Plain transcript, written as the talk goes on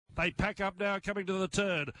They pack up now coming to the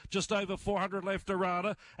turn. Just over 400 left to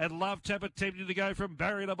Rana. And Love Tap attempting to go from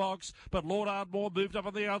barrier to box. But Lord Ardmore moved up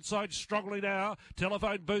on the outside strongly now.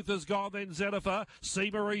 Telephone Booth has gone, then Zennifer.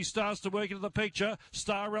 C. Marie starts to work into the picture.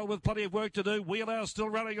 Starrell with plenty of work to do. Wheelhouse still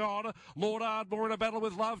running on. Lord Ardmore in a battle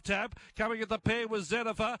with Love Tap. Coming at the pair with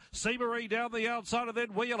Zennifer. C. Marie down the outside and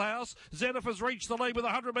then Wheelhouse. Zennifer's reached the lead with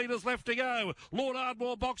 100 metres left to go. Lord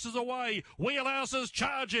Ardmore boxes away. Wheelhouse is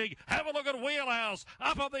charging. Have a look at Wheelhouse.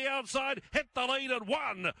 Up on the outside, hit the lead and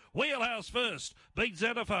won. Wheelhouse first, beat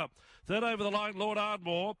Zennifer. Third over the line, Lord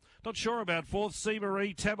Ardmore. Not sure about fourth, C.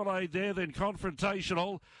 Marie, Tamerlade there, then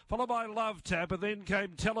Confrontational. Followed by Love Tap, and then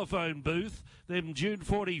came Telephone Booth. Then June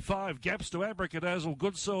 45, gaps to Abracadazzle,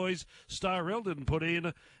 Good Soys, Starrell didn't put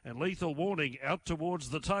in, and Lethal Warning out towards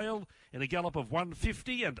the tail in a gallop of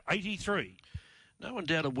 150 and 83. No one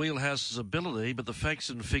doubted Wheelhouse's ability, but the facts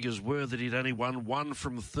and figures were that he'd only won 1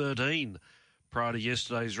 from 13 prior to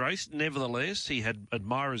yesterday's race. Nevertheless, he had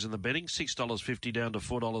admirers in the betting, $6.50 down to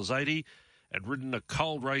 $4.80, and ridden a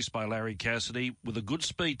cold race by Larry Cassidy with a good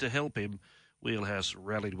speed to help him. Wheelhouse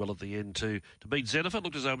rallied well at the end to beat Zennifer.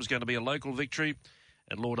 Looked as though it was going to be a local victory,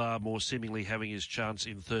 and Lord Ardmore seemingly having his chance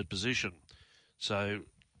in third position. So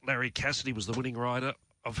Larry Cassidy was the winning rider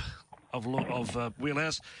of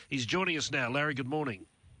Wheelhouse. He's joining us now. Larry, good morning.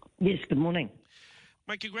 Yes, good morning.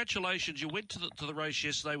 Mate, congratulations. You went to the race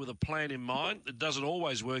yesterday with a plan in mind. It doesn't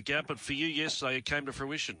always work out, but for you yesterday it came to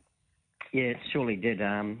fruition. Yeah, it surely did.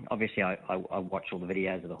 Obviously, I watch all the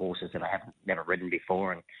videos of the horses that I haven't never ridden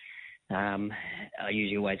before, and I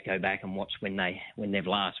usually always go back and watch when they've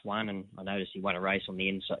last won. And I noticed he won a race on the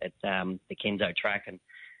inside at the Kenzo track and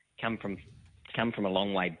come from a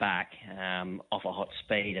long way back off a hot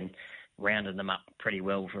speed and rounded them up pretty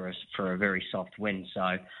well for a very soft win. So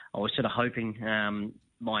I was sort of hoping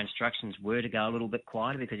my instructions were to go a little bit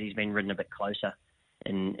quieter because he's been ridden a bit closer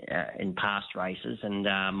in past races, and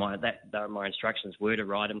my instructions were to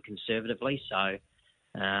ride him conservatively. So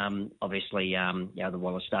obviously, the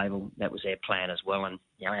Wallace stable, that was their plan as well, and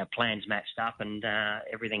our plans matched up, and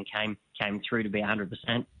everything came through to be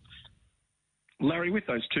 100%. Larry, with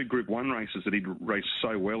those two Group 1 races that he'd raced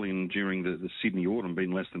so well in during the Sydney Autumn,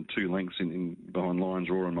 being less than 2 lengths in behind Lions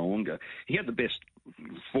Roar and Moonga, he had the best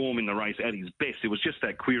form in the race at his best. It was just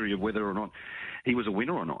that query of whether or not he was a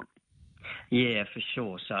winner or not. Yeah, for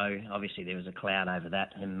sure. So obviously there was a cloud over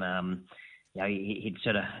that. And, he'd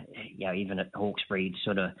sort of, even at Hawkesbury, he'd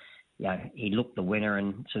sort of, he looked the winner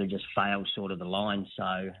and sort of just failed sort of the line.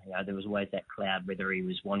 So, there was always that cloud whether he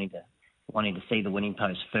was wanting to see the winning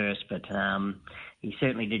post first, but he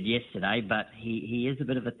certainly did yesterday. But he is a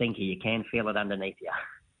bit of a thinker. You can feel it underneath you.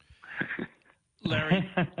 Larry,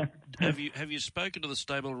 have you spoken to the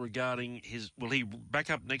stable regarding will he back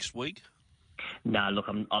up next week? No, look,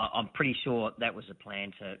 I'm pretty sure that was the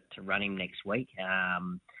plan to run him next week.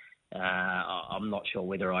 I'm not sure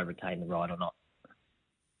whether I retain the ride or not.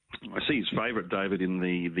 I see his favourite, David, in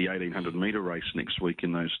the 1,800-metre race next week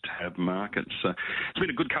in those tab markets. It's been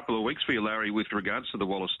a good couple of weeks for you, Larry, with regards to the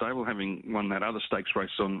Wallace stable, having won that other stakes race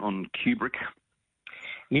on Kubrick.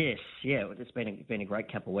 Yes, yeah, it's been a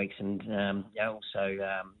great couple of weeks, and also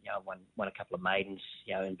won a couple of maidens,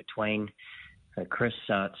 in between. Chris,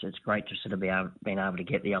 so it's great to sort of being able to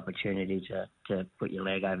get the opportunity to put your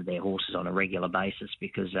leg over their horses on a regular basis,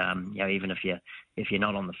 because even if you're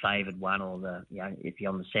not on the favoured one, or if you're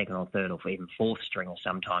on the second or third or even fourth stringer,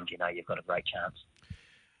 sometimes you've got a great chance.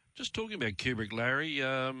 Just talking about Kubrick, Larry,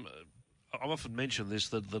 I've often mentioned this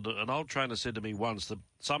that an old trainer said to me once that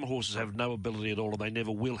some horses have no ability at all and they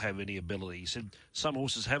never will have any ability. He said some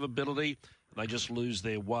horses have ability, they just lose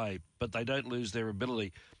their way, but they don't lose their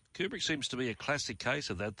ability. Kubrick seems to be a classic case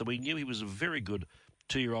of that we knew he was a very good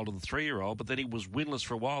 2-year-old and 3-year-old, but then he was winless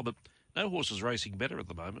for a while, but no horse is racing better at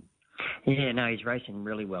the moment. Yeah, no, he's racing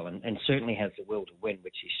really well and certainly has the will to win,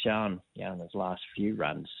 which he's shown, in his last few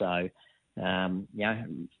runs. So,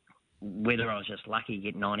 whether I was just lucky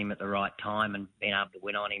getting on him at the right time and being able to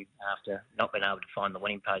win on him after not being able to find the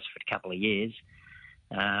winning post for a couple of years,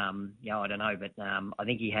 I don't know, but I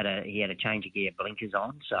think he had a change of gear blinkers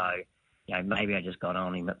on, so maybe I just got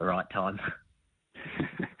on him at the right time.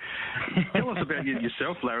 Tell us about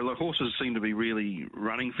yourself, Larry. The horses seem to be really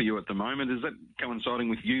running for you at the moment. Is that coinciding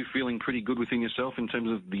with you feeling pretty good within yourself in terms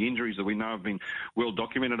of the injuries that we know have been well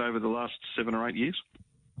documented over the last 7 or 8 years?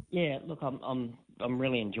 Yeah, look, I'm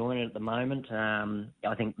really enjoying it at the moment.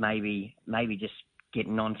 I think maybe just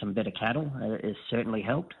getting on some better cattle has certainly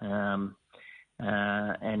helped, and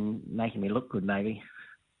making me look good, maybe.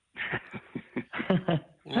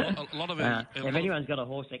 Well, a lot of it. If anyone's got a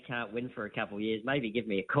horse that can't win for a couple of years, maybe give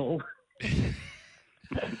me a call.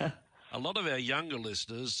 A lot of our younger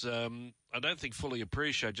listeners, I don't think fully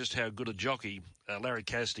appreciate just how good a jockey Larry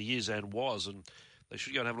Cassidy is and was, and they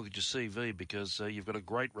should go and have a look at your CV because you've got a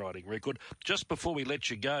great riding record. Just before we let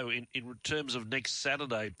you go, in terms of next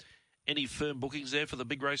Saturday, any firm bookings there for the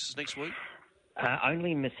big races next week?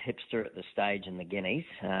 Only Miss Hipster at the stage in the Guineas,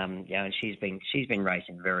 and she's been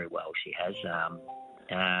racing very well. She has,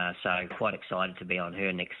 so quite excited to be on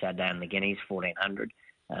her next Saturday in the Guineas, 1400,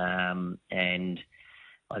 and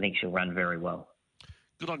I think she'll run very well.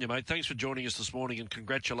 Good on you, mate. Thanks for joining us this morning, and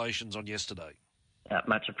congratulations on yesterday.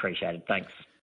 Much appreciated. Thanks.